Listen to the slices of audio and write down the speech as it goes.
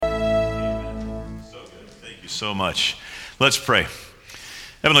so much. Let's pray.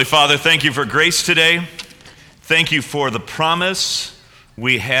 Heavenly Father, thank you for grace today. Thank you for the promise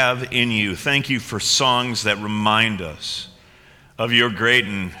we have in you. Thank you for songs that remind us of your great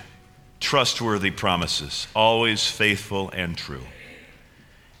and trustworthy promises, always faithful and true.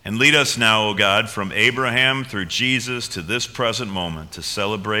 And lead us now, O God, from Abraham through Jesus to this present moment to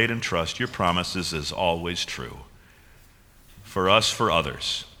celebrate and trust your promises as always true. For us, for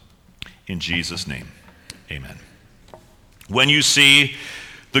others. In Jesus' name, amen. When you see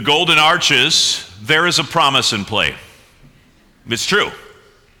the golden arches, there is a promise in play. It's true.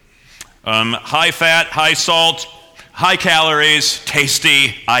 High fat, high salt, high calories,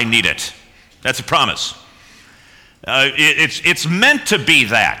 tasty, I need it. That's a promise. It's meant to be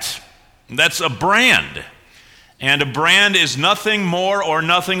that. That's a brand. And a brand is nothing more or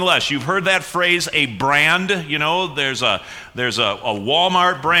nothing less. You've heard that phrase, a brand. You know, there's a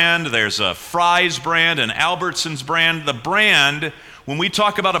Walmart brand, there's a Fry's brand, an Albertsons brand. The brand, when we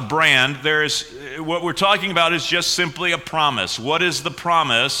talk about a brand, what we're talking about is just simply a promise. What is the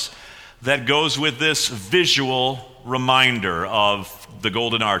promise that goes with this visual reminder of the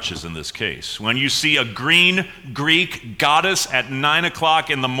golden arches in this case? When you see a green Greek goddess at 9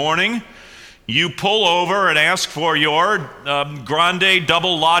 o'clock in the morning, you pull over and ask for your grande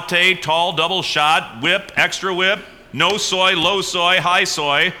double latte, tall double shot, whip, extra whip, no soy, low soy, high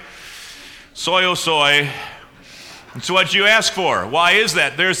soy, soy-o soy. It's what you ask for. Why is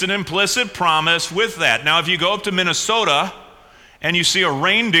that? There's an implicit promise with that. Now, if you go up to Minnesota and you see a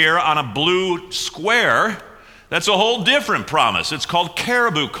reindeer on a blue square, that's a whole different promise. It's called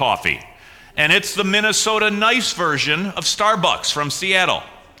Caribou Coffee. And it's the Minnesota nice version of Starbucks from Seattle.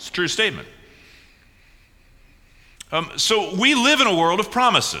 It's a true statement. So we live in a world of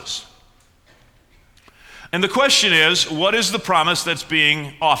promises. And the question is, what is the promise that's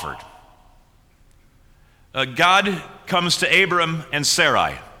being offered? God comes to Abram and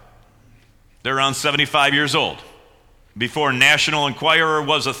Sarai. They're around 75 years old. Before National Enquirer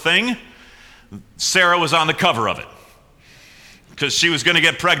was a thing, Sarah was on the cover of it because she was going to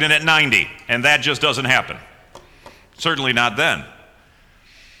get pregnant at 90, and that just doesn't happen. Certainly not then.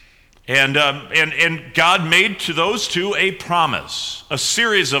 And God made to those two a promise, a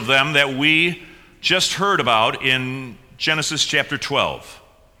series of them that we just heard about in Genesis chapter 12.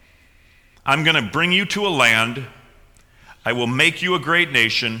 I'm going to bring you to a land. I will make you a great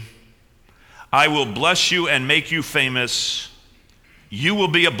nation. I will bless you and make you famous. You will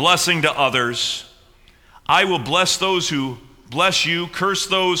be a blessing to others. I will bless those who bless you, curse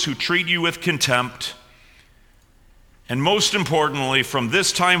those who treat you with contempt. And most importantly, from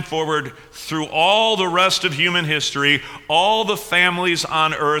this time forward, through all the rest of human history, all the families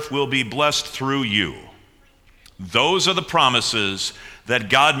on earth will be blessed through you. Those are the promises that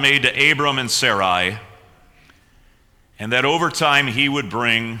God made to Abram and Sarai, and that over time he would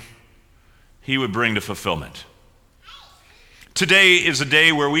bring to fulfillment. Today is a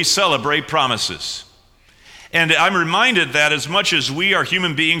day where we celebrate promises. And I'm reminded that as much as we are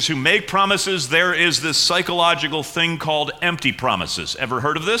human beings who make promises, there is this psychological thing called empty promises. Ever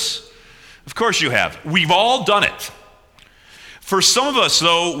heard of this? Of course you have. We've all done it. For some of us,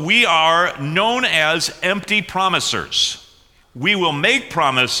 though, we are known as empty promisers. We will make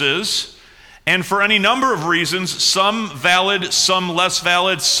promises, and for any number of reasons, some valid, some less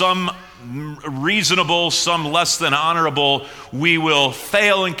valid, some reasonable, some less than honorable, we will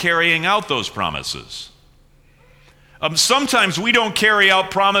fail in carrying out those promises. Sometimes we don't carry out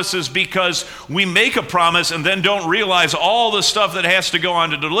promises because we make a promise and then don't realize all the stuff that has to go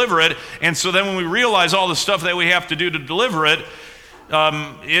on to deliver it. And so then when we realize all the stuff that we have to do to deliver it,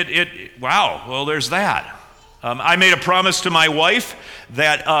 there's that. I made a promise to my wife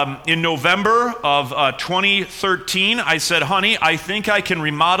that in November of 2013, I said, honey, I think I can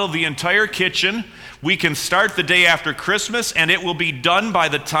remodel the entire kitchen. We can start the day after Christmas, and it will be done by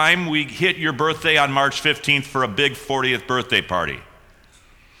the time we hit your birthday on March 15th for a big 40th birthday party.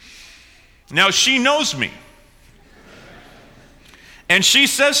 Now, she knows me. And she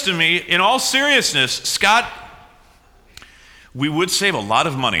says to me, in all seriousness, Scott, we would save a lot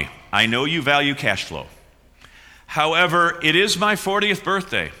of money. I know you value cash flow. However, it is my 40th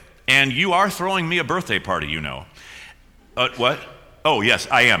birthday, and you are throwing me a birthday party, you know. What? Oh, yes,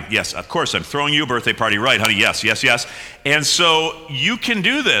 I am. Yes, of course, I'm throwing you a birthday party. Right, honey, yes. And so you can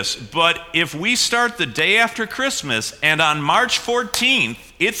do this, but if we start the day after Christmas and on March 14th,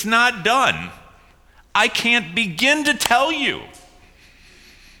 it's not done, I can't begin to tell you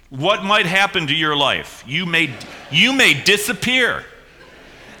what might happen to your life. You may disappear.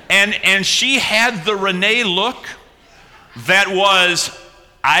 And she had the Renee look that was,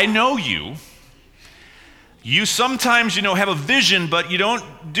 I know you. You sometimes, have a vision, but you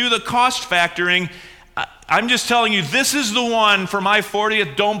don't do the cost factoring. I'm just telling you, this is the one for my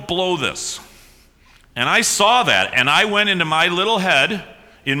 40th. Don't blow this. And I saw that, and I went into my little head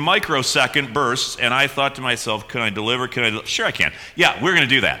in microsecond bursts, and I thought to myself, can I deliver? Sure I can. Yeah, we're going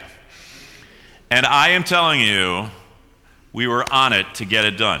to do that. And I am telling you, we were on it to get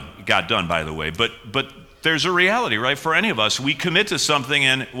it done. It got done, by the way. But there's a reality, right? For any of us, we commit to something,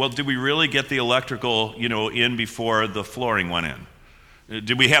 and, well, did we really get the electrical, in before the flooring went in?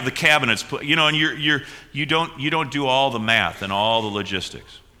 Did we have the cabinets put, and you don't do all the math and all the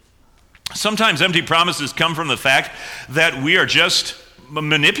logistics. Sometimes empty promises come from the fact that we are just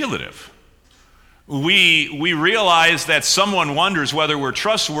manipulative. We realize that someone wonders whether we're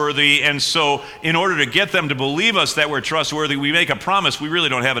trustworthy, and so in order to get them to believe us that we're trustworthy, we make a promise. We really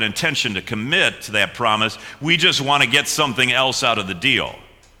don't have an intention to commit to that promise. We just want to get something else out of the deal.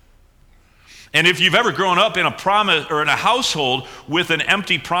 And if you've ever grown up in a promise or in a household with an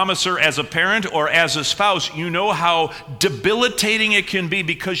empty promiser as a parent or as a spouse, you know how debilitating it can be,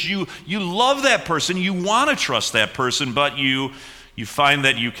 because you love that person, you want to trust that person, but you find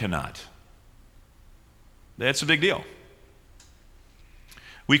that you cannot. That's a big deal.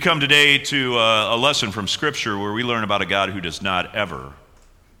 We come today to a lesson from Scripture where we learn about a God who does not ever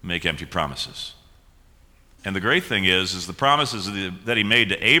make empty promises. And the great thing is the promises that he made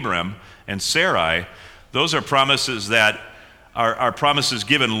to Abram and Sarai, those are promises that are promises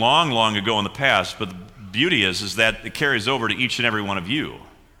given long, long ago in the past, but the beauty is that it carries over to each and every one of you.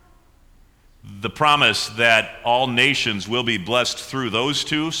 The promise that all nations will be blessed through those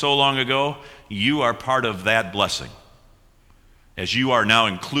two so long ago, you are part of that blessing, as you are now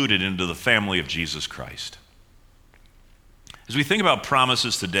included into the family of Jesus Christ. As we think about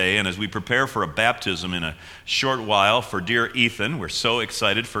promises today, and as we prepare for a baptism in a short while for dear Ethan, we're so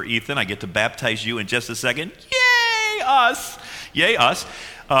excited for Ethan. I get to baptize you in just a second. Yay, us! Yay, us!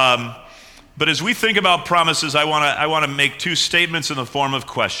 But as we think about promises, I want to make two statements in the form of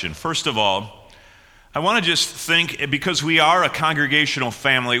question. First of all, I want to just think, because we are a congregational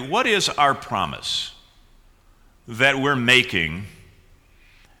family, what is our promise that we're making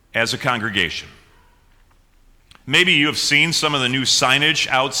as a congregation? Maybe you have seen some of the new signage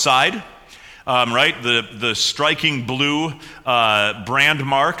outside, right? The striking blue brand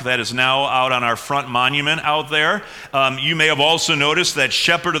mark that is now out on our front monument out there. You may have also noticed that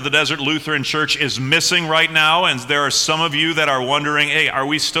Shepherd of the Desert Lutheran Church is missing right now, and there are some of you that are wondering, hey, are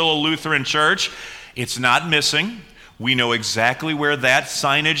we still a Lutheran church? It's not missing. We know exactly where that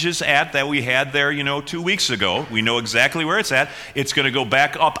signage is at that we had there, 2 weeks ago. We know exactly where it's at. It's going to go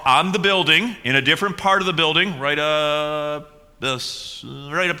back up on the building in a different part of the building, right up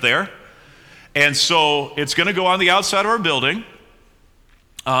there. And so it's going to go on the outside of our building.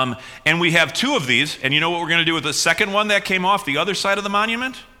 And we have two of these. And you know what we're going to do with the second one that came off the other side of the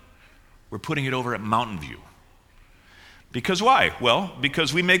monument? We're putting it over at Mountain View. Because why? Well,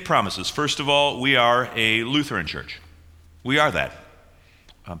 because we make promises. First of all, we are a Lutheran church. We are that.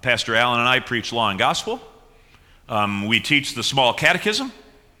 Pastor Allen and I preach law and gospel. We teach the small catechism.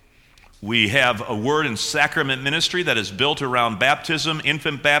 We have a word and sacrament ministry that is built around baptism,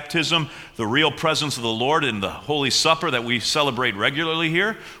 infant baptism, the real presence of the Lord in the Holy Supper that we celebrate regularly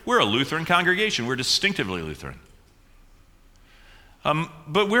here. We're a Lutheran congregation. We're distinctively Lutheran.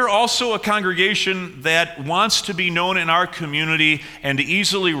 But we're also a congregation that wants to be known in our community and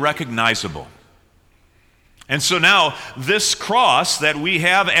easily recognizable. And so now this cross that we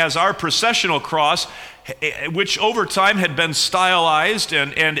have as our processional cross, which over time had been stylized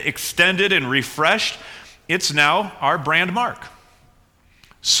and extended and refreshed, it's now our brand mark.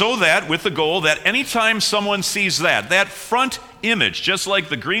 So that, with the goal that anytime someone sees that front image, just like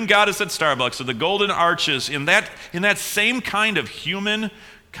the green goddess at Starbucks or the golden arches, in that same kind of human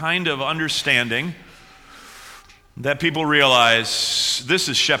kind of understanding, that people realize this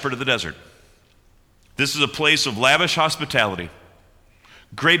is Shepherd of the Desert. This is a place of lavish hospitality,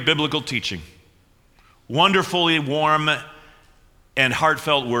 great biblical teaching, wonderfully warm and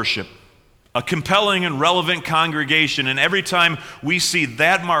heartfelt worship, a compelling and relevant congregation. And every time we see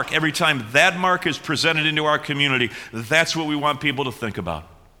that mark, every time that mark is presented into our community, that's what we want people to think about.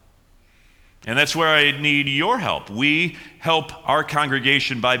 And that's where I need your help. We help our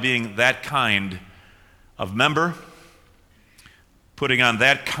congregation by being that kind of member, putting on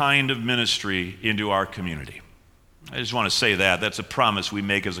that kind of ministry into our community. I just want to say that's a promise we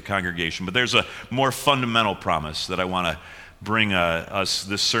make as a congregation. But there's a more fundamental promise that I want to bring us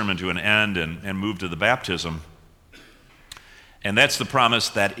this sermon to an end and move to the baptism. And that's the promise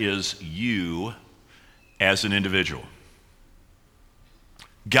that is you as an individual.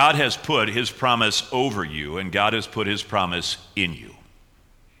 God has put his promise over you, and God has put his promise in you.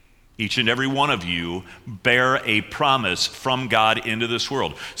 Each and every one of you bear a promise from God into this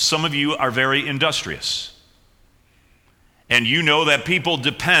world. Some of you are very industrious, and you know that people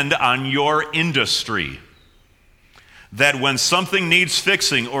depend on your industry. That when something needs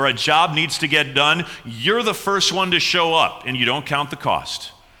fixing or a job needs to get done, you're the first one to show up, and you don't count the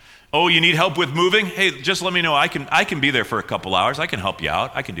cost. Oh, you need help with moving? Hey, just let me know. I can be there for a couple hours. I can help you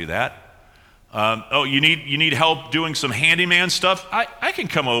out. I can do that. Oh, you need help doing some handyman stuff? I can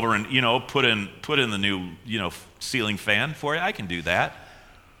come over and put in the new ceiling fan for you. I can do that.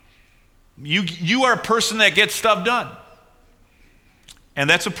 You are a person that gets stuff done, and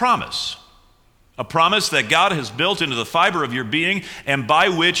that's a promise. A promise that God has built into the fiber of your being, and by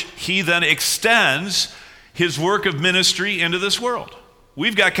which he then extends his work of ministry into this world.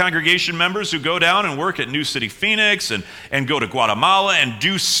 We've got congregation members who go down and work at New City Phoenix and go to Guatemala and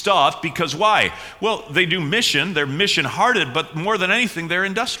do stuff because why? Well, they do mission, they're mission-hearted, but more than anything, they're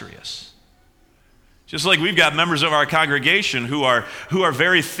industrious. Just like we've got members of our congregation who are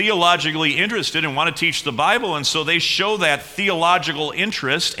very theologically interested and want to teach the Bible, and so they show that theological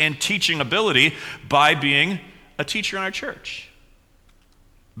interest and teaching ability by being a teacher in our church.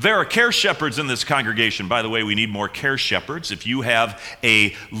 There are care shepherds in this congregation. By the way, we need more care shepherds. If you have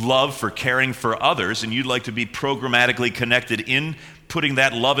a love for caring for others and you'd like to be programmatically connected in putting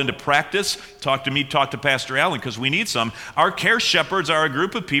that love into practice, talk to me, talk to Pastor Allen, because we need some. Our care shepherds are a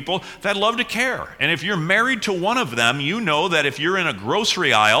group of people that love to care. And if you're married to one of them, you know that if you're in a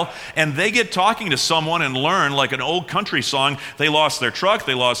grocery aisle and they get talking to someone and learn, like an old country song, they lost their truck,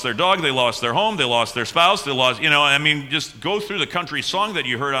 they lost their dog, they lost their home, they lost their spouse, they lost, just go through the country song that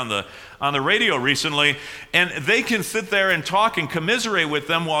you heard on the radio recently, and they can sit there and talk and commiserate with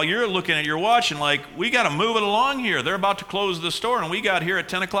them while you're looking at your watch and like, we got to move it along here. They're about to close the store, and we got here at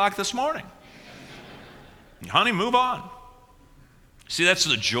 10 o'clock this morning. Honey, move on. See, that's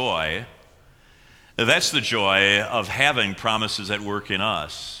the joy. That's the joy of having promises at work in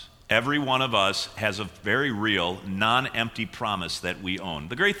us. Every one of us has a very real, non-empty promise that we own.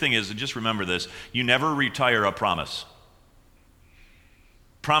 The great thing is, and just remember this, you never retire a promise.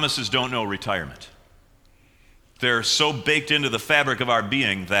 Promises don't know retirement. They're so baked into the fabric of our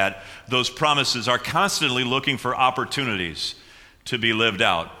being that those promises are constantly looking for opportunities to be lived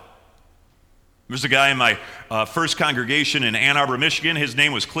out. There's a guy in my first congregation in Ann Arbor, Michigan. His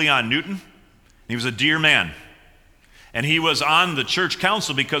name was Cleon Newton. He was a dear man. And he was on the church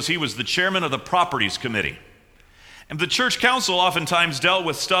council because he was the chairman of the properties committee. And the church council oftentimes dealt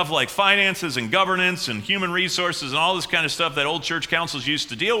with stuff like finances and governance and human resources and all this kind of stuff that old church councils used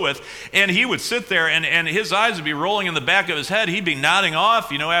to deal with. And he would sit there and his eyes would be rolling in the back of his head. He'd be nodding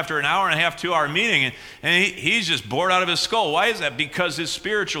off, after an hour and a half, 2-hour meeting. And he's just bored out of his skull. Why is that? Because his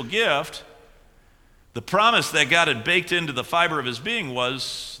spiritual gift, the promise that God had baked into the fiber of his being,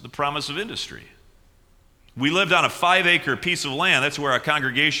 was the promise of industry. We lived on a 5-acre piece of land. That's where our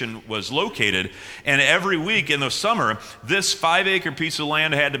congregation was located. And every week in the summer, this 5-acre piece of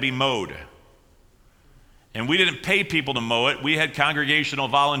land had to be mowed. And we didn't pay people to mow it. We had congregational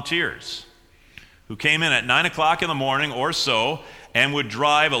volunteers who came in at 9 o'clock in the morning or so and would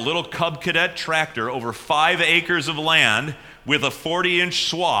drive a little Cub Cadet tractor over 5 acres of land with a 40-inch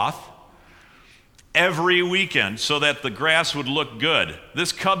swath every weekend so that the grass would look good.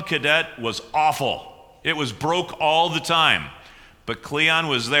 This Cub Cadet was awful. It was broke all the time. But Cleon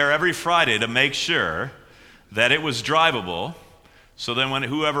was there every Friday to make sure that it was drivable, so then when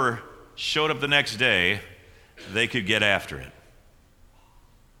whoever showed up the next day, they could get after it.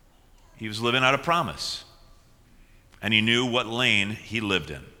 He was living out a promise, and he knew what lane he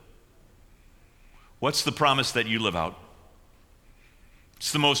lived in. What's the promise that you live out?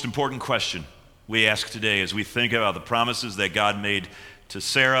 It's the most important question we ask today as we think about the promises that God made to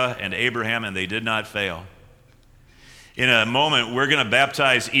Sarah and Abraham, and they did not fail. In a moment, we're going to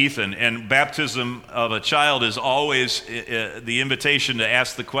baptize Ethan, and baptism of a child is always the invitation to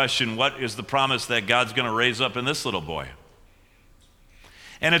ask the question, what is the promise that God's going to raise up in this little boy?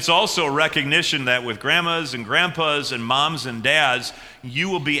 And it's also recognition that with grandmas and grandpas and moms and dads, you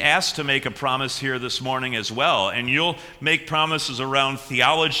will be asked to make a promise here this morning as well. And you'll make promises around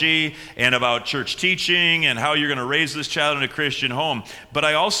theology and about church teaching and how you're going to raise this child in a Christian home. But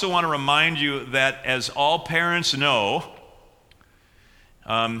I also want to remind you that, as all parents know,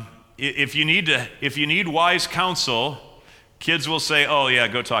 if you need wise counsel, kids will say, "Oh yeah,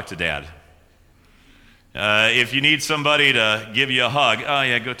 go talk to dad." If you need somebody to give you a hug, oh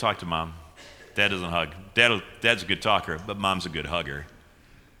yeah, go talk to mom. Dad doesn't hug. Dad's a good talker, but mom's a good hugger.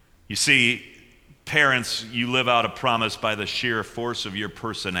 You see, parents, you live out a promise by the sheer force of your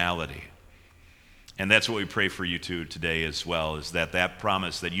personality. And that's what we pray for you too today as well, is that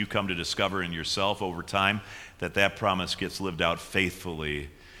promise that you come to discover in yourself over time, that promise gets lived out faithfully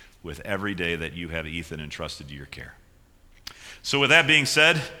with every day that you have Ethan entrusted to your care. So with that being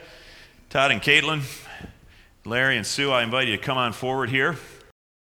said, Todd and Caitlin, Larry and Sue, I invite you to come on forward here.